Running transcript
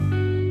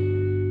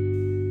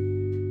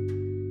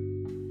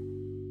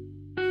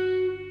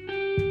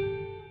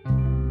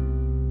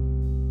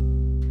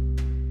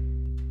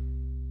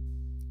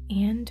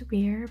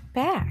We're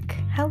back.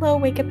 Hello,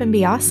 Wake Up and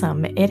Be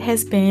Awesome. It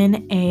has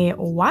been a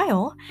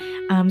while.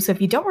 So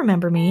if you don't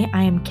remember me,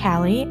 I am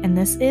Callie, and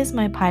this is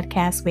my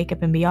podcast, Wake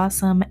Up and Be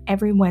Awesome,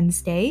 every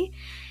Wednesday.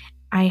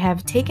 I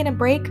have taken a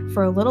break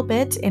for a little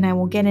bit, and I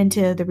will get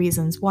into the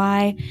reasons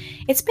why.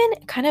 It's been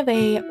kind of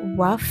a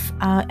rough,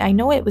 I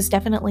know it was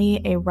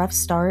definitely a rough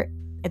start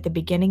at the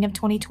beginning of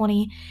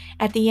 2020.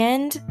 At the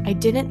end, I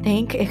didn't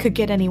think it could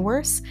get any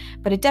worse,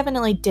 but it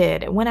definitely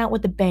did. It went out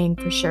with a bang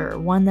for sure,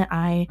 one that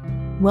I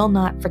will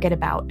not forget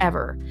about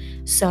ever.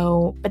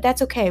 So, but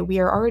that's okay. We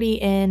are already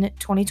in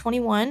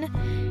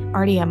 2021,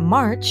 already in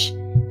March,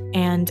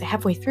 and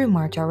halfway through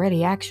March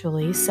already,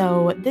 actually.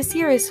 So this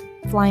year is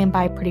flying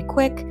by pretty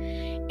quick.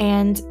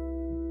 And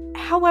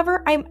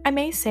however, I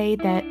may say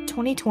that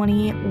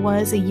 2020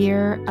 was a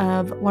year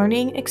of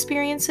learning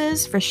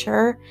experiences for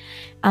sure.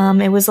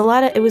 It was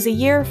a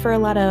year for a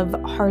lot of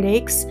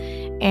heartaches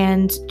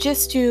and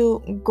just to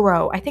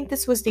grow. I think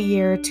this was the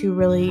year to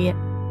really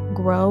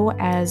grow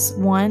as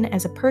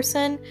a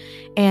person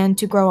and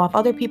to grow off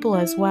other people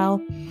as well.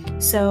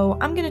 So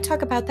I'm going to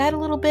talk about that a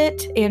little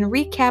bit and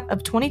recap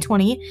of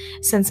 2020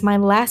 since my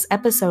last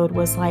episode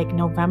was like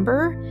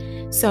November.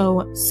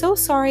 So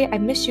sorry, I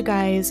missed you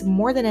guys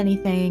more than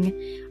anything.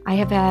 I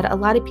have had a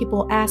lot of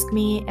people ask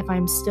me if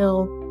I'm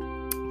still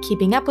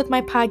keeping up with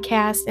my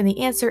podcast, and the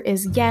answer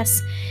is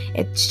yes.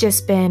 It's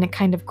just been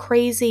kind of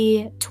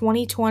crazy.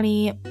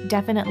 2020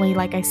 definitely,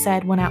 like I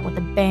said, went out with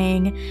a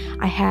bang.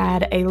 I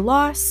had a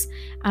loss.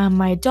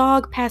 My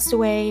dog passed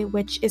away,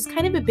 which is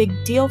kind of a big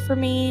deal for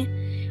me.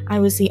 I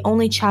was the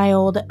only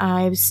child.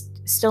 I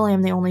still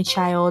am the only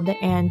child,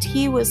 and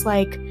he was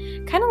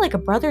kind of like a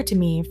brother to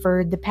me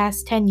for the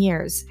past 10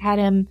 years. Had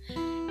him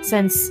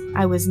since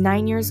I was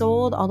 9 years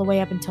old all the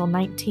way up until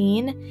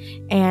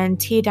 19,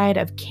 and he died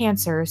of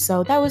cancer.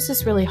 So that was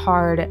just really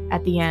hard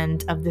at the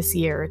end of this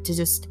year to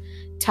just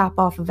top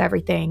off of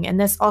everything. And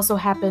this also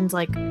happened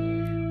like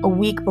a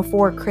week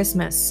before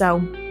Christmas.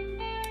 So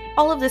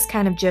all of this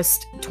kind of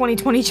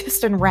 2020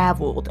 just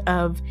unraveled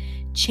of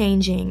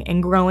changing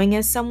and growing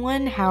as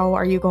someone. How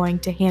are you going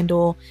to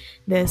handle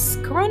this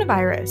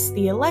coronavirus,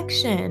 the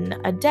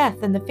election, a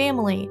death in the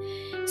family?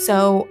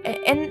 So,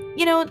 and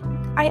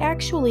I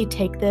actually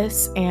take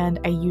this and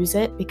I use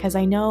it because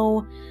I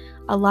know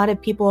a lot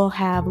of people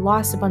have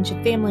lost a bunch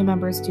of family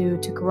members due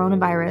to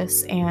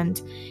coronavirus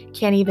and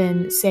can't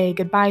even say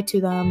goodbye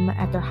to them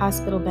at their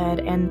hospital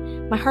bed.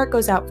 And my heart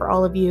goes out for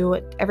all of you,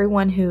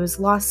 everyone who's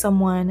lost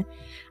someone.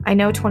 I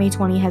know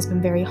 2020 has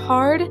been very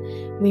hard.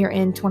 We are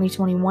in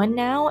 2021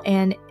 now,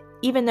 and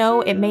even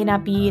though it may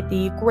not be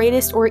the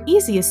greatest or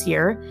easiest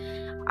year,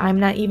 I'm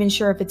not even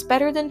sure if it's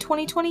better than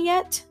 2020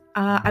 yet.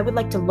 I would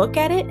like to look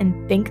at it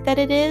and think that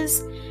it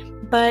is,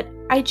 but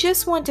I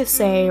just want to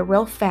say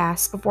real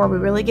fast before we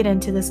really get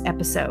into this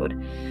episode,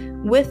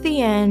 with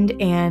the end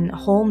and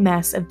whole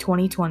mess of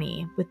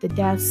 2020, with the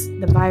deaths,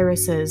 the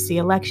viruses, the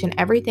election,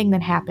 everything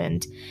that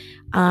happened,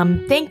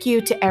 thank you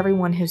to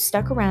everyone who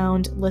stuck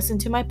around, listened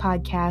to my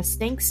podcast.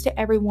 Thanks to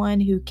everyone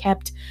who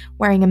kept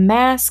wearing a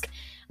mask,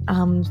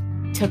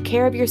 took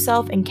care of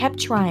yourself, and kept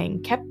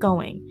trying, kept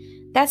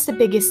going. That's the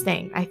biggest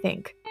thing, I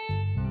think.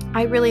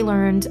 I really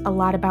learned a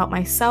lot about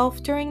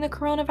myself during the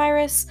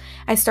coronavirus.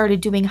 I started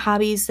doing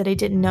hobbies that I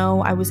didn't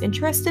know I was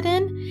interested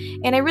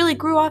in, and I really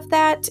grew off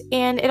that,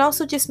 and it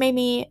also just made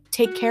me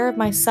take care of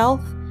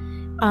myself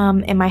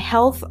and my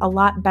health a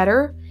lot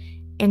better,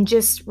 and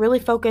just really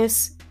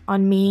focus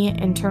on me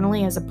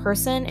internally as a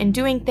person and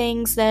doing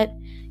things that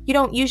you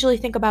don't usually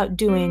think about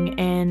doing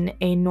in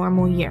a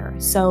normal year.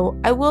 So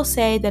I will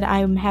say that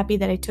I'm happy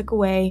that I took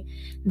away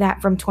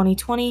that from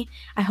 2020.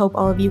 I hope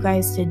all of you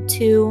guys did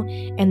too.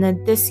 And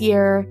that this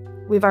year,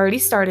 we've already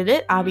started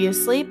it,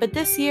 obviously, but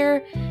this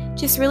year,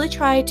 just really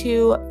try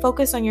to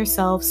focus on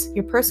yourselves,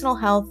 your personal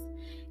health,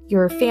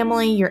 your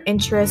family, your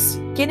interests.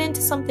 Get into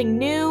something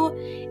new.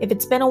 If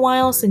it's been a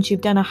while since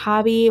you've done a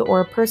hobby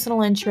or a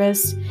personal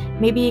interest,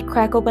 maybe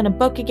crack open a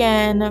book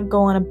again,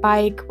 go on a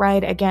bike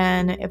ride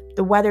again. If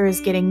the weather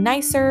is getting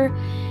nicer,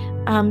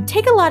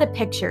 take a lot of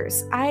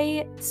pictures.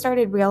 I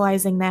started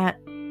realizing that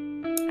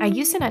I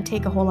used to not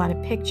take a whole lot of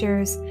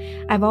pictures.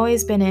 I've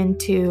always been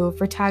into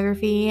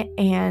photography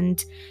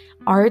and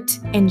art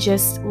and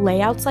just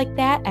layouts like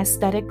that,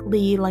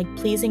 aesthetically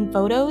pleasing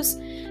photos.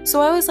 So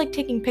I always like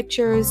taking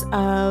pictures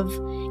of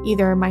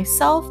either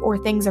myself or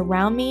things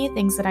around me,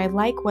 things that I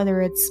like, whether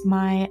it's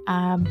my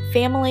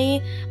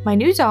family, my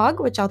new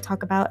dog, which I'll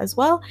talk about as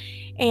well,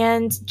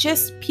 and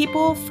just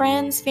people,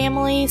 friends,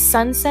 family,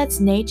 sunsets,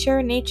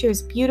 nature. Nature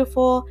is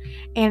beautiful,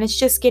 and it's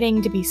just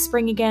getting to be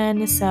spring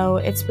again, so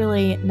it's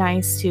really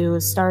nice to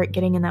start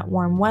getting in that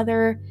warm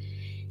weather.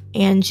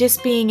 And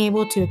just being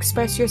able to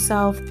express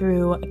yourself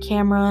through a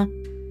camera,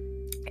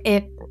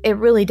 it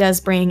really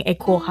does bring a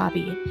cool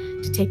hobby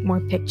to take more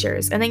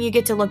pictures. And then you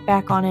get to look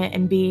back on it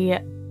and be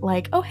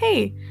like, oh,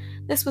 hey,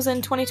 this was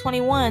in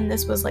 2021.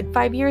 This was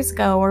 5 years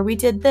ago, or we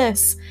did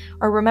this.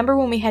 Or remember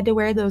when we had to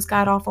wear those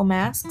god-awful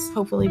masks?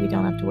 Hopefully we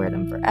don't have to wear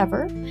them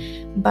forever.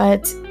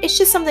 But it's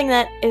just something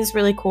that is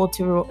really cool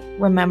to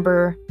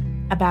remember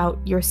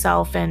about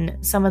yourself and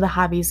some of the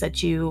hobbies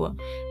that you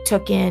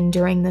took in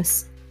during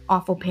this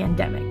awful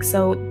pandemic.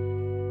 So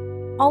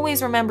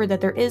always remember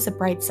that there is a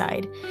bright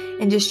side,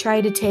 and just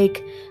try to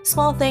take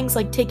small things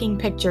like taking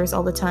pictures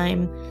all the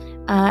time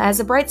as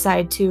a bright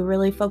side to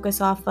really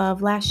focus off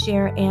of last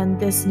year and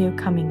this new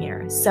coming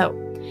year. So,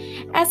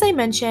 as I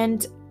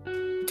mentioned,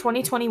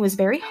 2020 was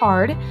very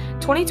hard.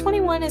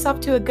 2021 is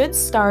off to a good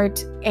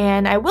start,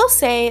 and I will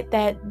say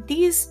that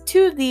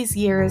two of these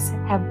years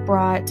have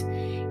brought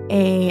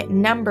a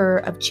number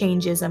of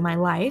changes in my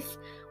life.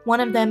 One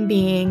of them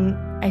being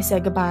I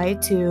said goodbye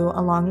to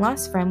a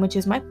long-lost friend, which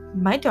is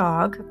my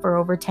dog for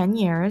over 10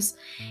 years,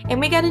 and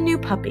we got a new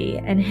puppy,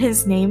 and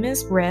his name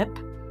is Rip.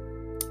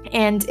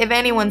 And if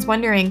anyone's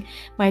wondering,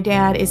 my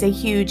dad is a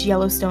huge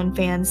Yellowstone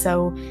fan,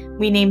 so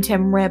we named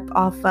him Rip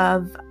off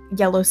of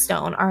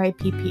Yellowstone,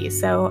 R-I-P-P.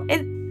 So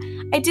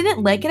I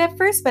didn't like it at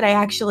first, but I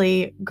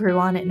actually grew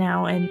on it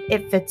now, and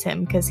it fits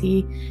him because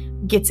he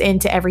gets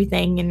into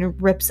everything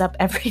and rips up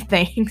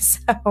everything.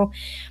 So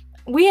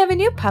we have a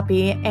new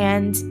puppy,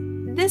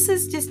 and this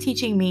is just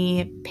teaching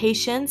me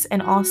patience,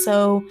 and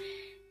also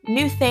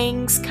new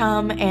things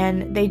come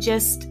and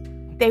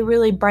they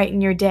really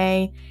brighten your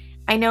day.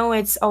 I know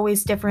it's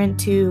always different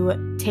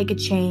to take a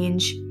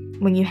change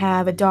when you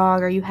have a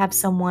dog or you have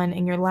someone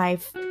in your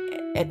life,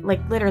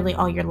 like literally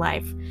all your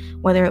life,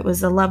 whether it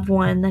was a loved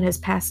one that has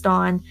passed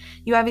on.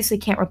 You obviously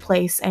can't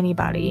replace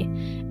anybody.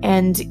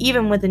 And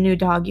even with a new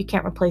dog, you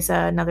can't replace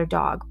another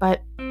dog.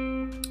 But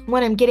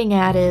what I'm getting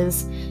at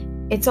is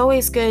it's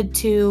always good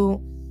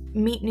to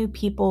meet new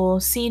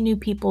people, see new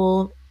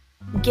people,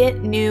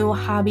 get new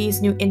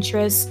hobbies, new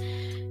interests,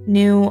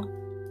 new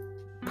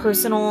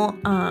personal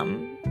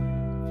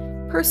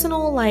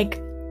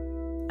like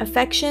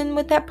affection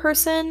with that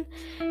person,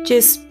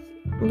 just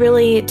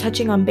really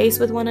touching on base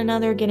with one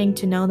another, getting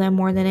to know them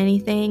more than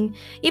anything.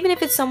 Even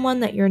if it's someone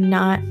that you're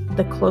not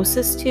the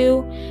closest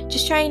to,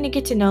 just trying to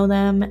get to know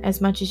them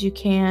as much as you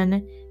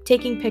can,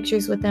 taking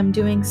pictures with them,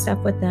 doing stuff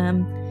with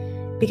them,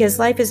 because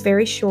life is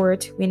very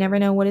short. We never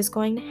know what is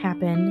going to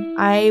happen.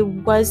 I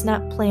was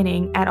not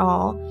planning at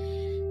all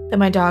that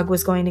my dog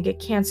was going to get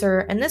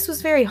cancer, and this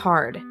was very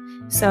hard.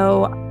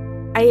 So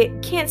I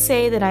can't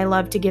say that I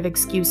love to give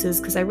excuses,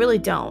 because I really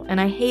don't. And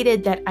I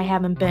hated that I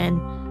haven't been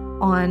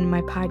on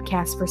my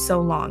podcast for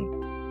so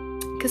long,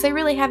 because I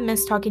really have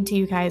missed talking to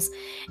you guys.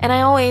 And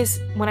I always,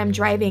 when I'm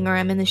driving or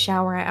I'm in the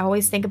shower, I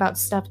always think about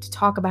stuff to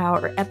talk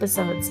about or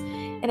episodes.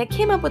 And I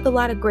came up with a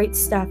lot of great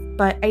stuff,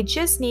 but I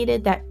just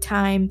needed that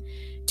time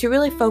to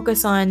really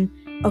focus on,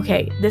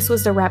 okay, this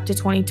was the wrap to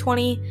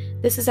 2020.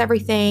 This is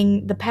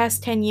everything. The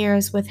past 10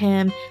 years with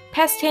him,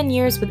 past 10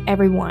 years with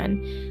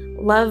everyone.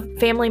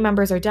 Family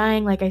members are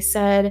dying, like I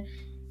said.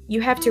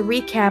 You have to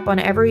recap on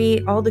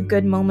all the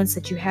good moments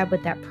that you had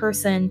with that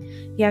person.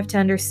 You have to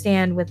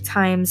understand, with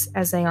times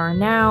as they are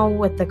now,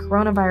 with the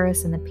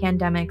coronavirus and the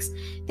pandemics,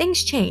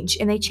 things change,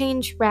 and they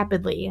change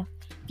rapidly.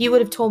 If you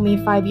would have told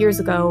me 5 years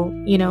ago,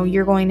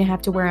 you're going to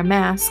have to wear a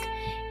mask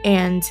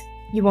and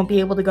you won't be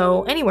able to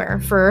go anywhere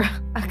for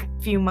a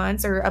few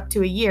months or up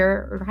to a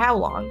year or how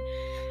long,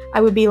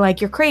 I would be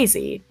like, you're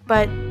crazy.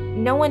 But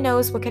no one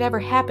knows what could ever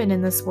happen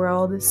in this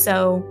world.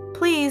 So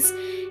please,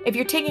 if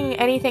you're taking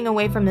anything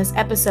away from this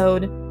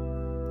episode,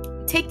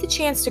 take the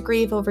chance to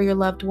grieve over your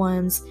loved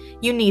ones.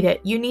 You need it.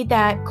 You need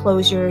that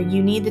closure.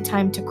 You need the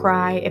time to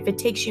cry. If it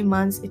takes you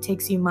months, it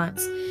takes you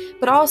months.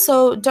 But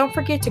also, don't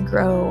forget to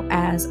grow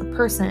as a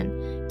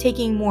person.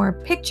 Taking more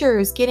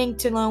pictures, getting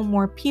to know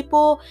more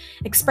people,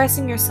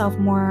 expressing yourself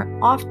more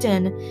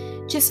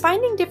often, just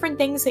finding different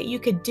things that you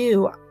could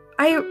do.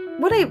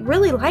 What I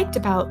really liked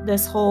about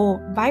this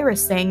whole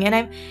virus thing,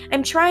 and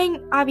I'm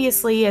trying,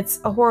 obviously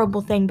it's a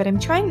horrible thing, but I'm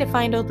trying to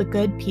find all the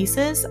good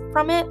pieces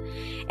from it,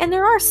 and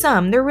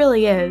there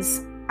really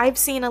is. I've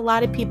seen a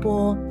lot of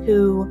people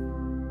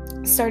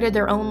who started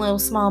their own little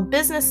small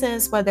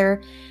businesses,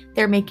 whether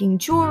they're making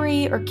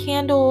jewelry or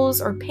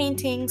candles or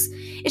paintings.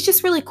 It's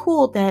just really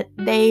cool that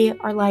they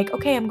are like,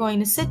 okay, I'm going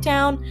to sit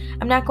down,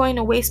 I'm not going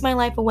to waste my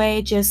life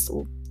away just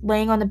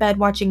laying on the bed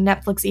watching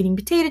Netflix, eating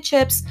potato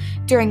chips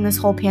during this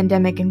whole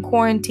pandemic and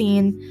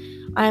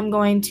quarantine. I'm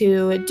going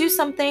to do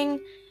something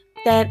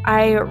that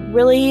I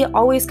really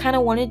always kind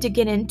of wanted to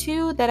get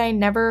into, that I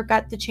never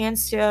got the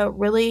chance to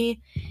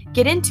really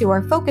get into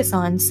or focus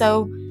on.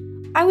 So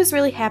I was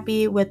really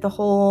happy with the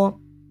whole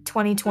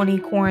 2020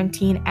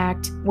 quarantine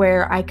act,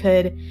 where I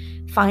could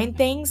find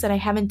things that I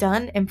haven't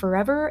done in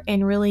forever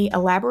and really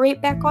elaborate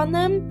back on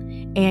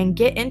them and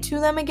get into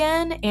them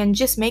again and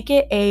just make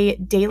it a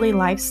daily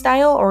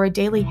lifestyle or a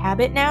daily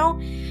habit now,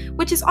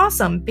 which is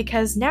awesome,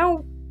 because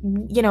now,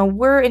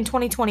 we're in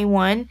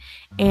 2021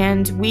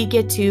 and we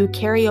get to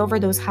carry over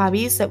those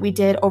hobbies that we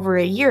did over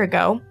a year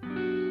ago.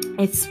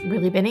 It's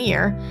really been a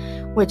year,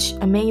 which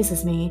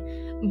amazes me.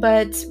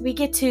 But we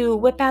get to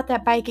whip out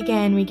that bike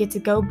again. We get to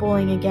go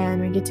bowling again.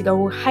 We get to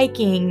go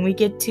hiking. We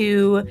get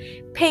to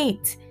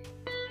paint,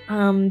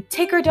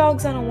 take our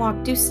dogs on a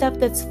walk, do stuff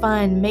that's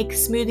fun, make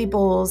smoothie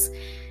bowls.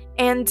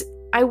 And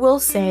I will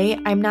say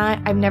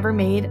I've never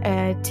made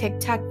a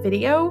TikTok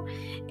video,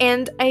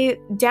 and I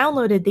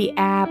downloaded the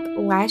app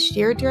last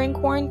year during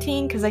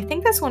quarantine because I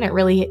think that's when it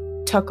really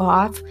took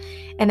off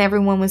and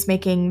everyone was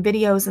making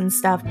videos and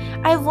stuff.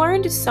 I've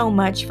learned so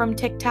much from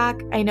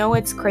TikTok. I know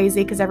it's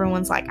crazy because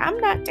everyone's like, I'm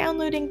not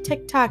downloading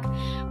TikTok,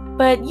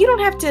 but you don't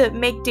have to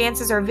make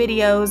dances or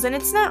videos, and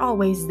it's not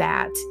always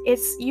that.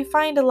 You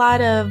find a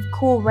lot of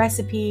cool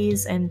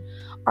recipes and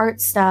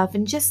art stuff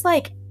and just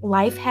like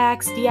life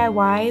hacks,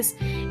 DIYs.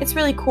 It's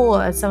really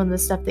cool some of the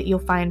stuff that you'll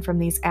find from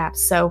these apps.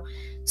 So,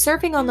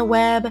 surfing on the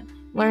web,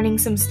 learning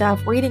some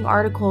stuff, reading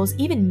articles,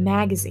 even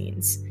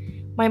magazines.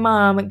 My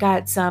mom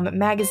got some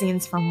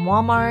magazines from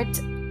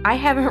Walmart. I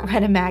haven't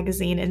read a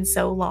magazine in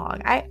so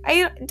long.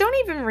 I don't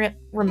even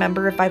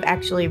remember if I've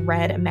actually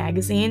read a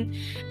magazine.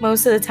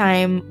 Most of the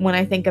time, when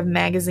I think of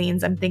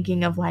magazines, I'm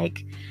thinking of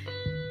like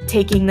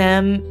taking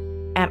them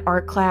at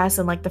art class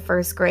in like the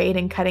first grade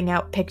and cutting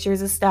out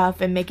pictures of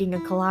stuff and making a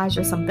collage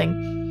or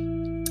something.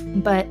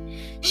 But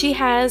she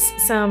has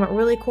some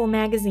really cool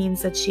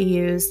magazines that she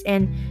used,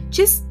 and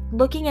just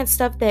looking at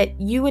stuff that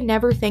you would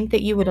never think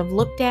that you would have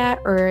looked at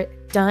or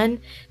done,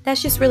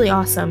 that's just really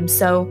awesome.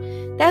 So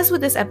that's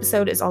what this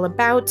episode is all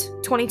about.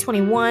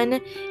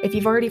 2021, if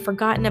you've already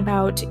forgotten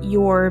about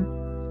your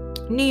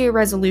New Year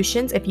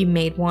resolutions, if you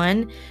made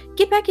one,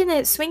 get back in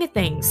the swing of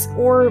things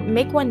or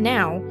make one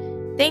now.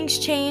 Things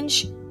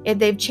change.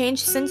 They've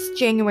changed since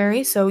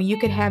January, so you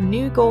could have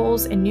new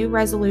goals and new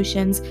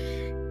resolutions.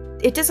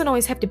 It doesn't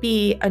always have to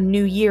be a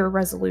New Year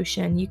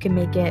resolution. You can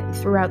make it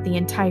throughout the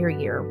entire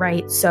year,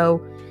 right?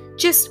 So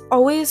just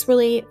always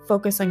really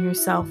focus on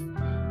yourself.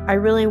 I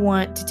really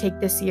want to take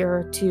this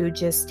year to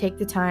just take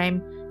the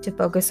time to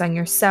focus on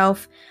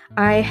yourself.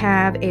 I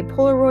have a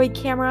Polaroid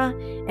camera,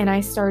 and I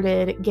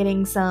started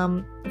getting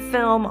some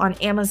film on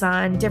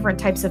Amazon, different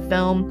types of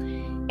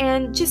film,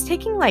 and just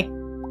taking like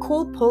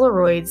cool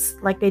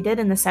Polaroids like they did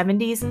in the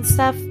 70s and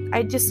stuff.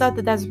 I just thought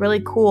that that's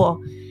really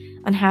cool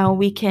on how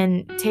we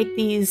can take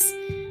these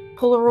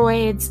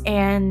Polaroids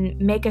and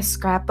make a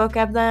scrapbook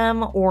of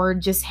them, or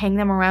just hang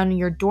them around in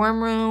your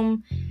dorm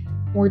room,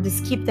 or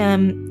just keep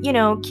them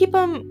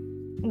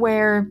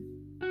where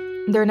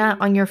they're not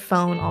on your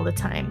phone all the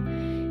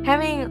time.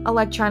 Having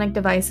electronic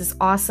device is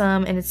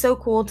awesome, and it's so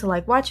cool to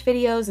like watch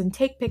videos and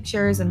take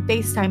pictures and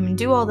FaceTime and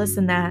do all this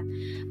and that.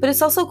 But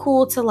it's also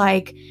cool to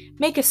like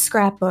make a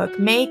scrapbook,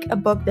 make a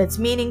book that's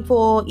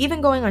meaningful, even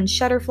going on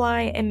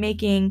Shutterfly and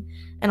making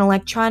an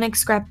electronic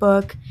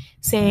scrapbook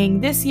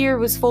saying this year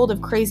was full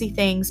of crazy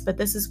things, but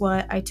this is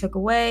what I took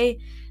away.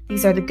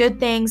 These are the good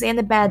things and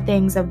the bad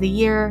things of the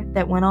year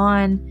that went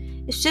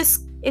on.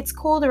 It's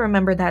cool to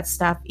remember that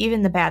stuff,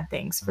 even the bad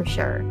things for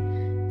sure.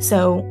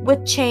 So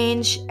with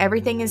change,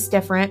 everything is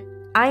different.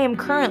 I am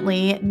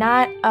currently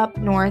not up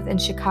north in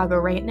Chicago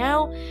right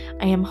now.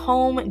 I am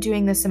home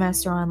doing the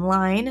semester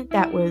online.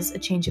 That was a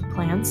change of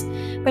plans.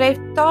 But I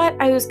thought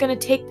I was going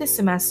to take this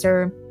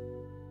semester,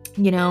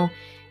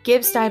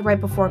 Gibbs died right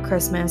before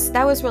Christmas.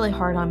 That was really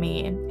hard on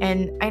me.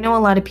 And I know a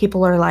lot of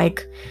people are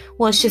like,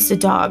 well, it's just a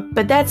dog.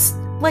 But that's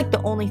like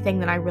the only thing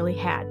that I really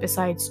had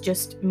besides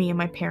just me and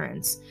my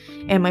parents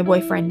and my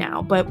boyfriend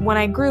now. But when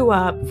I grew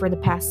up for the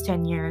past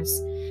 10 years,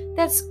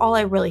 that's all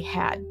I really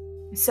had.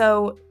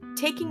 So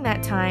taking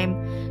that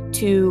time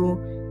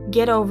to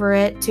get over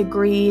it, to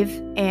grieve,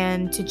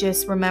 and to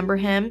just remember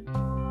him,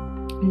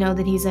 know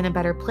that he's in a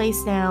better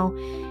place now,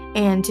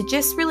 and to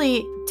just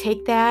really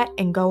take that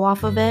and go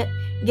off of it.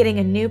 Getting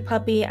a new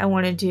puppy, I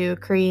wanted to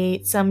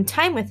create some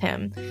time with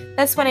him.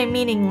 That's what I'm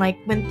meaning, like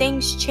when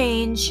things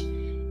change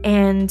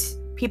and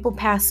people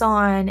pass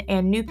on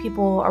and new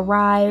people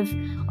arrive,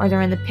 or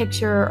they're in the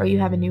picture, or you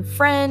have a new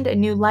friend, a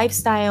new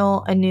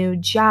lifestyle, a new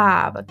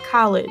job, a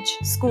college,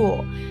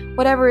 school,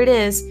 whatever it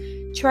is,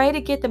 try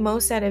to get the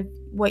most out of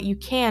what you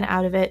can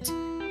out of it,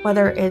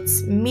 whether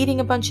it's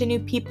meeting a bunch of new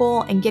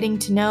people and getting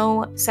to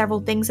know several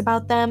things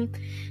about them.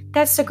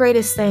 That's the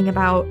greatest thing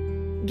about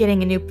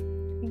getting a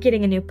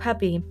new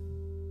puppy,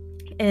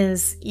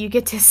 is you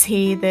get to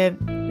see the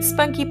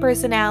spunky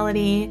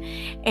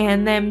personality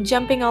and them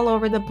jumping all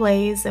over the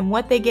place and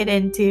what they get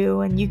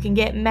into, and you can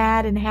get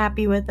mad and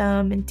happy with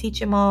them and teach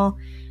them all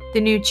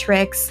the new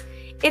tricks.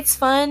 It's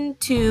fun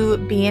to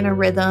be in a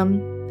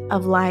rhythm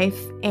of life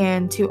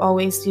and to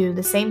always do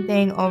the same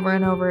thing over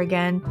and over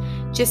again,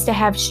 just to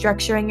have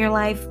structure in your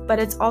life. But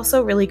it's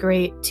also really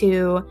great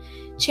to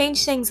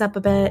change things up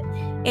a bit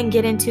and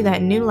get into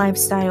that new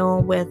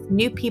lifestyle with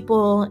new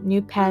people,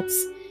 new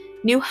pets,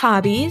 new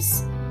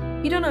hobbies.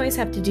 You don't always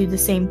have to do the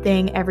same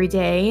thing every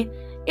day.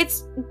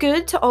 It's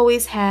good to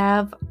always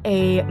have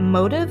a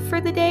motive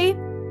for the day,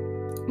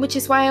 which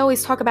is why I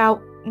always talk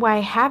about why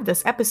I have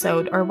this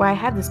episode, or why I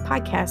have this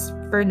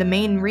podcast, for the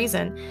main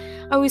reason.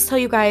 I always tell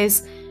you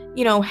guys,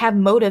 have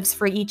motives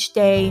for each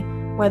day,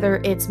 whether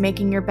it's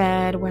making your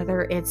bed,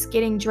 whether it's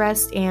getting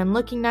dressed and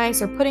looking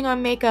nice, or putting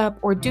on makeup,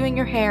 or doing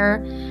your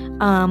hair,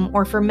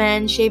 or for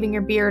men, shaving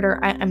your beard,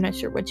 or I'm not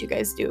sure what you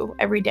guys do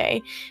every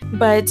day,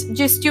 but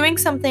just doing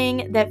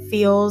something that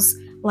feels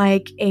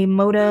like a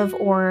motive,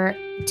 or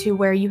to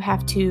where you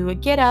have to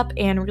get up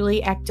and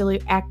really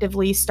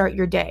actively start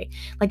your day.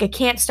 Like, I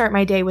can't start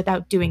my day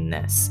without doing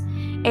this.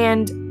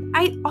 And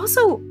I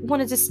also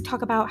wanted to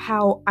talk about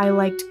how I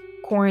liked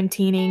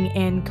quarantining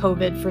and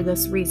COVID for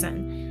this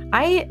reason.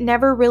 I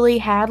never really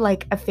had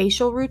like a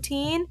facial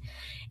routine,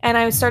 and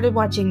I started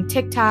watching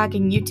TikTok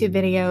and YouTube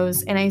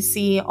videos, and I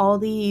see all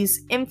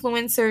these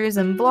influencers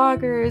and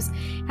bloggers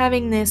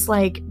having this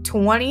like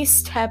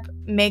 20-step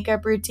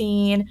makeup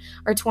routine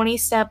or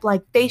 20-step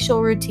like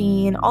facial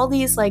routine, all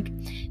these like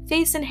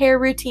face and hair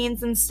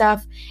routines and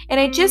stuff. And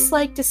I just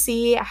like to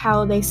see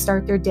how they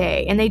start their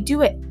day, and they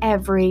do it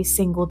every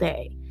single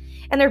day.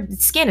 And their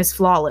skin is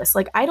flawless.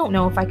 Like, I don't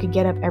know if I could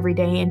get up every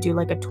day and do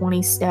like a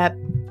 20-step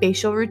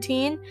facial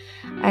routine.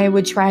 I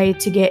would try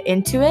to get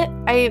into it.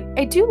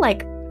 I do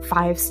like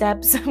 5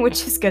 steps,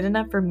 which is good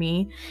enough for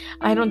me.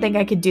 I don't think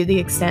I could do the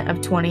extent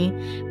of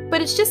 20,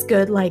 but it's just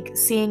good, like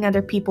seeing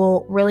other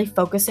people really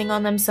focusing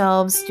on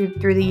themselves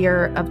through the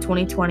year of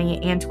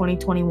 2020 and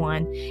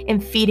 2021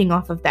 and feeding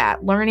off of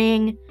that,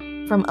 learning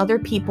from other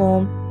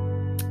people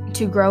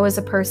to grow as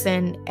a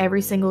person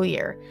every single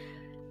year.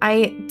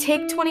 I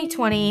take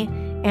 2020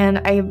 and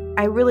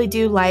I really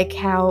do like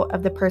how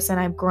of the person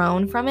I've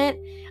grown from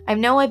it. I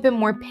know I've been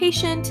more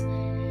patient.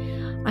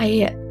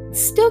 I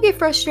still get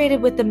frustrated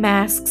with the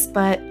masks,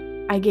 but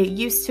I get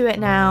used to it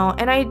now.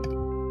 And I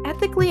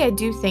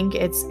do think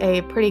it's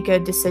a pretty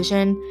good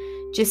decision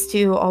just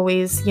to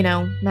always,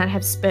 not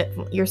have spit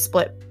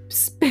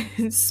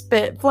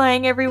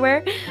flying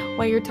everywhere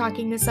while you're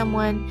talking to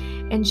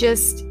someone, and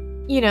just,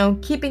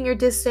 keeping your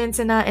distance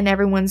and not in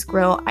everyone's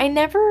grill. I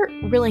never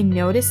really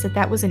noticed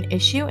that was an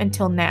issue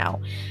until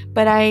now.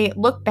 But I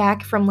look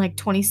back from like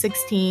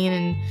 2016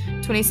 and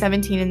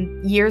 2017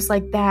 and years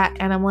like that,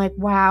 and I'm like,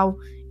 wow,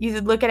 you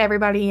look at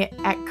everybody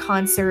at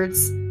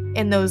concerts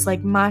in those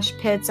like mosh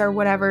pits or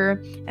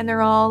whatever, and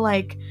they're all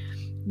like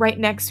right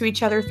next to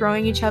each other,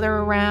 throwing each other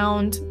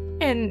around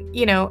and,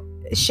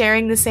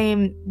 sharing the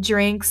same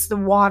drinks, the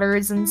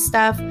waters and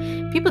stuff.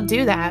 People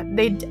do that.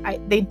 They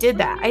did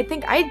that. I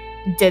think I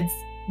did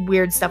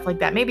weird stuff like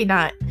that. Maybe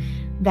not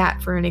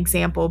that for an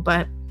example,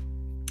 but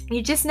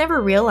you just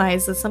never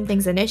realize that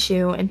something's an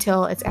issue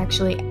until it's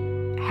actually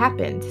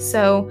happened.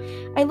 So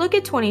I look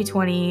at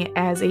 2020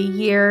 as a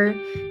year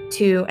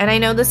to, and I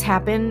know this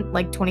happened,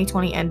 like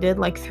 2020 ended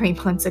like 3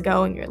 months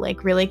ago, and you're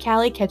like, really,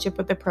 Callie, catch up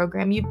with the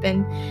program.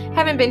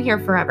 Haven't been here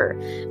forever.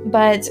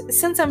 But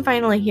since I'm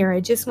finally here, I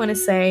just want to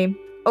say,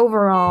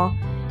 overall,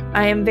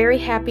 I am very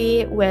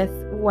happy with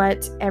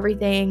what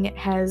everything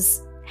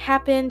has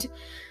happened,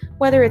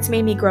 whether it's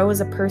made me grow as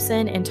a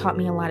person and taught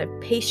me a lot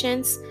of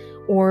patience,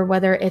 or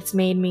whether it's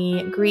made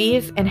me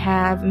grieve and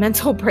have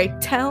mental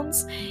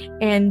breakdowns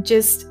and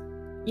just,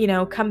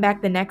 come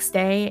back the next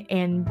day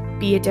and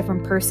be a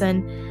different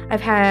person. I've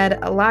had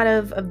a lot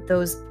of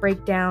those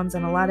breakdowns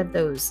and a lot of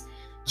those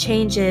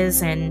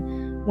changes,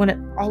 and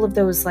all of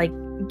those like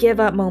give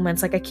up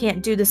moments, like I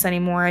can't do this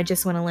anymore. I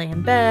just want to lay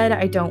in bed.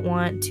 I don't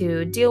want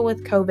to deal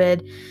with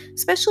COVID,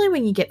 especially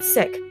when you get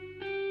sick.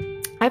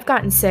 I've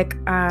gotten sick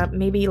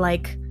maybe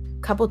like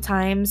a couple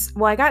times.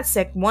 Well, I got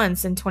sick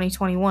once in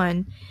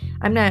 2021.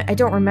 I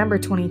don't remember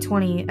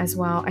 2020 as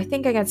well. I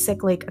think I got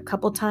sick like a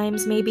couple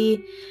times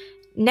maybe.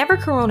 Never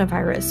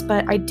coronavirus,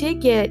 but I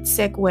did get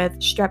sick with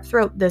strep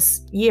throat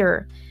this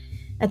year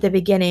at the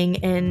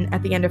beginning and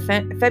at the end of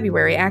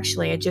February.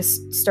 Actually, I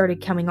just started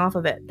coming off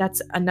of it.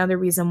 That's another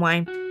reason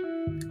why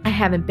I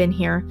haven't been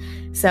here.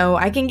 So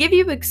I can give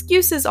you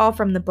excuses all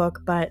from the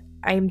book, but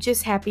I'm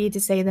just happy to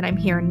say that I'm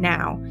here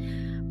now.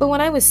 But when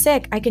I was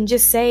sick, I can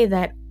just say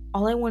that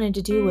all I wanted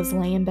to do was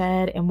lay in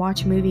bed and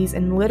watch movies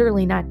and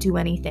literally not do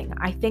anything.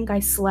 I think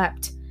I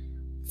slept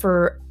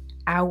for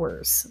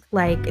hours.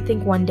 Like, I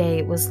think one day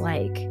it was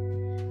like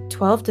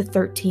 12 to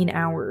 13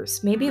 hours.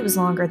 Maybe it was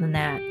longer than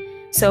that.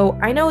 So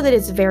I know that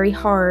it's very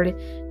hard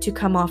to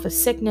come off of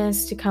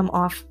sickness, to come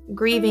off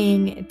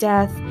grieving,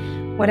 death,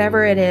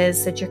 whatever it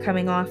is that you're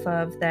coming off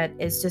of that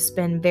has just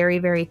been very,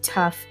 very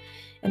tough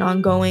and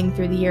ongoing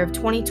through the year of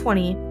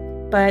 2020.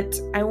 But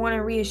I want to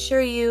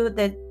reassure you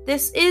that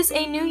this is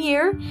a new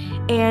year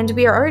and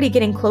we are already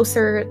getting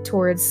closer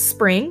towards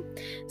spring.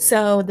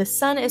 So the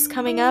sun is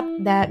coming up.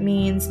 That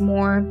means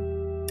more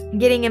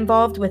getting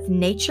involved with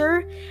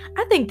nature.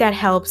 I think that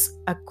helps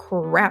a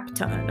crap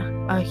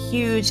ton, a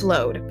huge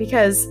load,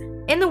 because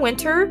in the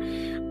winter,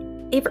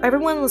 if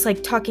everyone was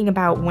like talking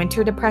about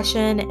winter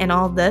depression and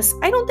all this,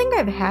 I don't think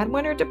I've had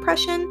winter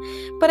depression,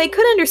 but I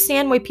could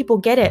understand why people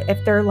get it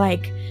if they're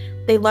like,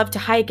 they love to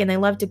hike and they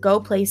love to go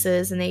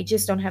places and they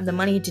just don't have the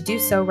money to do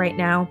so right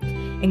now.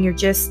 And you're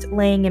just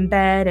laying in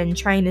bed and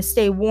trying to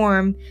stay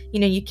warm.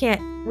 You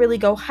can't really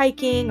go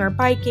hiking or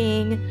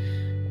biking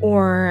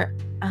or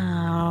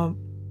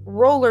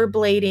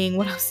rollerblading.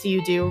 What else do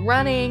you do?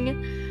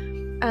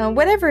 Running,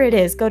 whatever it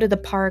is. Go to the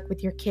park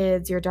with your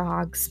kids, your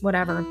dogs,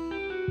 whatever.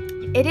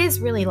 It is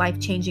really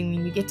life-changing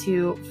when you get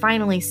to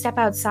finally step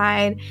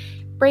outside,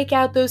 break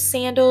out those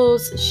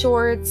sandals,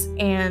 shorts,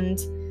 and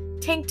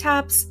tank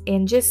tops,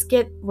 and just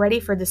get ready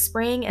for the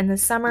spring and the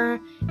summer.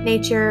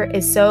 Nature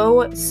is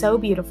so, so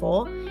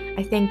beautiful.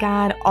 I thank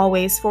God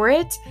always for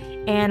it,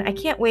 and I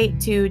can't wait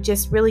to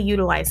just really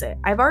utilize it.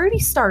 I've already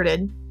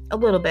started a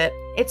little bit.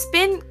 It's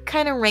been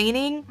kind of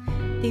raining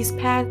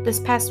this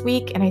past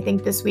week, and I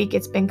think this week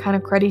it's been kind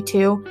of cruddy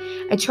too.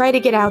 I try to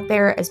get out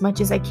there as much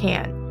as I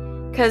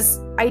can because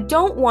I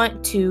don't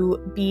want to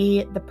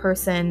be the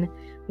person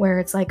where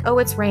it's like, oh,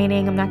 it's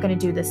raining, I'm not going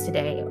to do this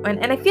today.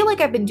 And I feel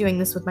like I've been doing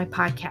this with my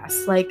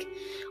podcasts. Like,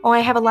 oh, I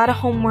have a lot of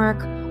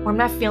homework, or I'm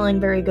not feeling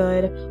very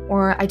good,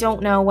 or I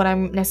don't know what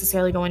I'm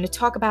necessarily going to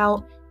talk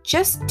about.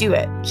 Just do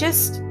it.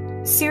 Just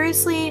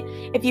seriously,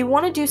 if you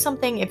want to do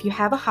something, if you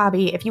have a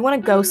hobby, if you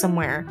want to go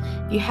somewhere,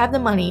 if you have the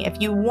money,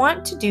 if you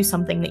want to do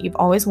something that you've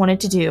always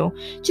wanted to do,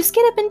 just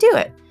get up and do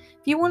it.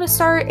 If you want to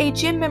start a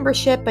gym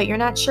membership, but you're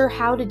not sure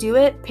how to do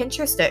it,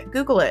 Pinterest it,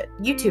 Google it,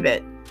 YouTube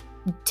it,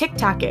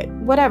 TikTok it,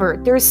 whatever.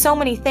 There's so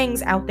many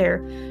things out there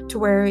to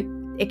where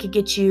it could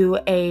get you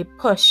a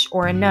push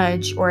or a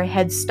nudge or a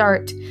head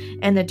start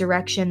in the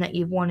direction that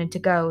you've wanted to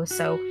go.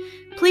 So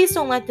please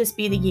don't let this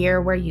be the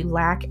year where you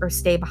lack or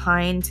stay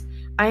behind.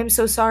 I am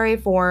so sorry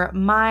for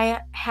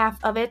my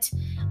half of it.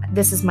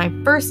 This is my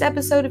first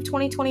episode of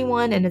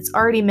 2021 and it's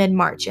already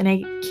mid-March and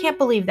I can't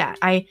believe that.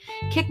 I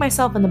kicked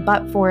myself in the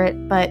butt for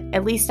it, but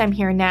at least I'm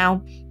here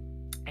now.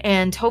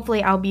 And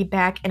hopefully I'll be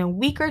back in a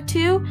week or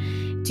two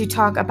to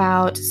talk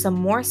about some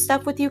more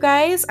stuff with you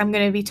guys. I'm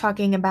going to be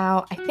talking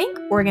about, I think,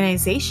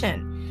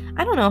 organization.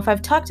 I don't know if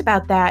I've talked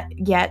about that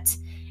yet,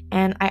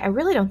 and I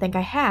really don't think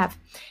I have.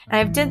 And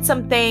I've did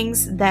some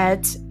things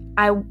that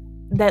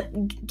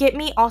get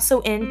me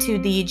also into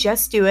the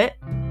Just Do It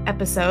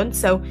episode.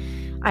 So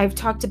I've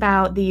talked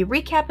about the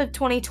recap of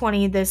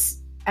 2020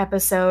 this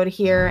episode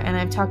here, and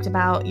I've talked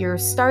about your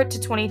start to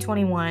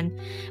 2021,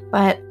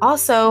 but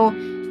also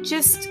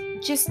just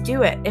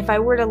do it. If I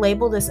were to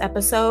label this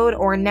episode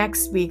or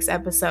next week's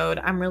episode,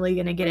 I'm really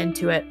going to get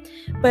into it.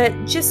 But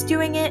just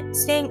doing it,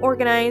 staying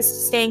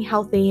organized, staying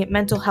healthy,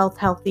 mental health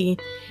healthy,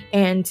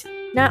 and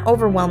not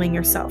overwhelming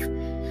yourself.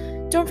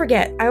 Don't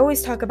forget, I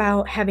always talk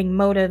about having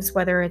motives,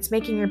 whether it's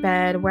making your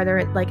bed, whether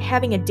it's like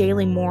having a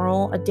daily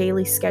moral, a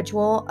daily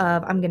schedule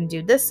of I'm going to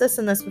do this, this,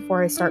 and this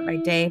before I start my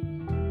day.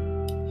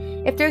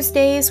 If there's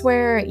days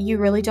where you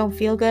really don't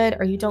feel good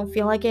or you don't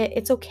feel like it,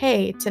 it's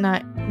okay to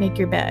not make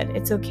your bed.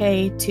 It's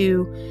okay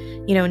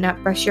to,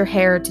 not brush your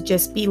hair, to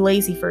just be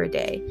lazy for a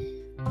day.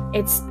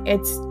 It's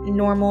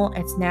normal,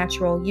 it's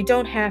natural. You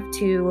don't have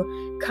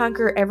to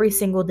conquer every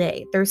single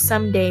day. There's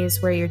some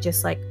days where you're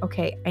just like,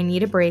 okay, I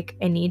need a break,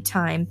 I need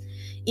time.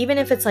 Even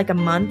if it's like a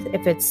month,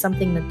 if it's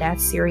something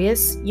that's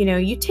serious,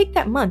 you take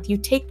that month, you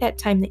take that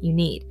time that you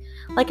need.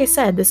 Like I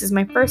said, this is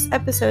my first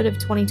episode of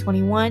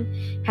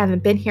 2021.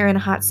 Haven't been here in a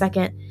hot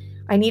second.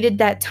 I needed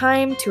that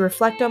time to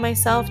reflect on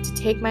myself, to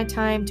take my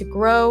time to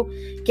grow,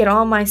 get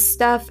all my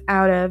stuff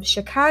out of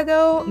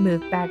Chicago,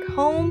 move back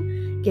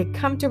home, get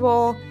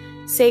comfortable,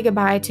 say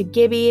goodbye to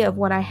Gibby of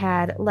what I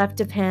had left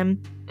of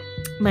him,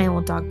 my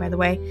old dog, by the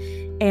way,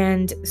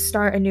 and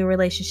start a new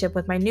relationship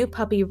with my new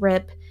puppy,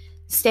 Rip,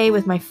 stay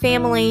with my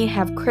family,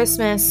 have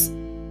Christmas,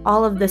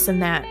 all of this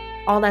and that.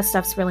 All that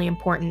stuff's really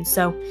important.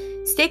 So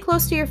stay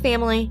close to your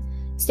family,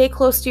 stay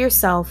close to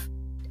yourself.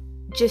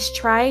 Just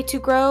try to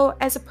grow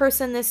as a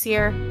person this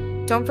year.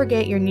 Don't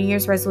forget your New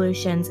Year's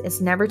resolutions. It's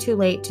never too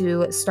late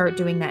to start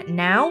doing that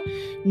now.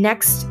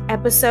 Next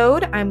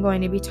episode, I'm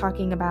going to be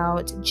talking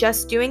about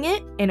just doing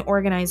it in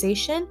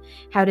organization,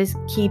 how to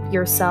keep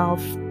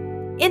yourself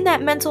in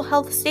that mental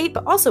health state,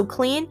 but also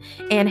clean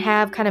and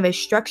have kind of a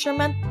structured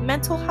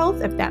mental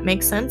health, if that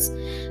makes sense.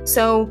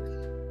 So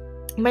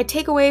my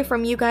takeaway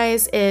from you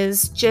guys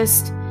is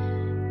just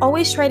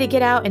always try to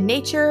get out in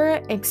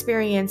nature,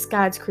 experience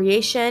God's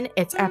creation.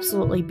 It's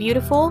absolutely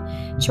beautiful.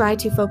 Try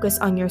to focus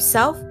on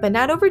yourself, but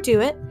not overdo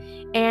it.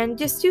 And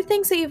just do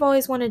things that you've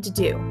always wanted to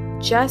do.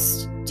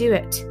 Just do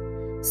it.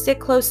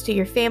 Stick close to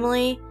your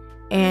family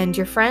and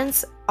your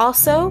friends.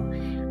 Also,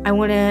 I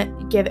want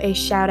to give a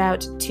shout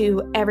out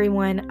to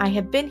everyone. I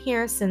have been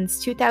here since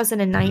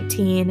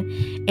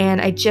 2019,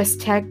 and I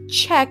just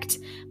checked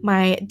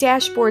my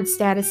dashboard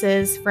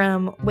statuses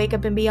from Wake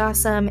Up and Be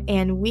Awesome,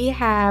 and we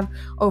have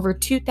over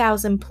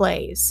 2,000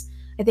 plays.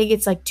 I think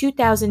it's like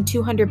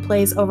 2,200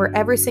 plays over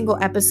every single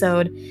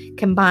episode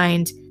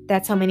combined.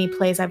 That's how many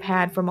plays I've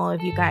had from all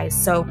of you guys.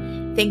 So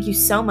thank you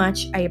so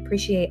much. I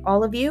appreciate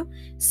all of you.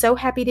 So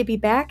happy to be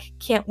back.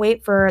 Can't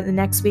wait for the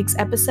next week's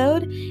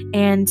episode.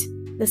 And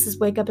this is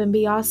Wake Up and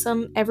Be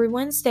Awesome every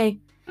Wednesday.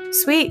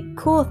 Sweet.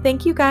 Cool.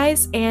 Thank you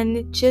guys.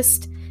 And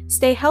just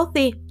stay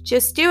healthy.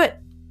 Just do it.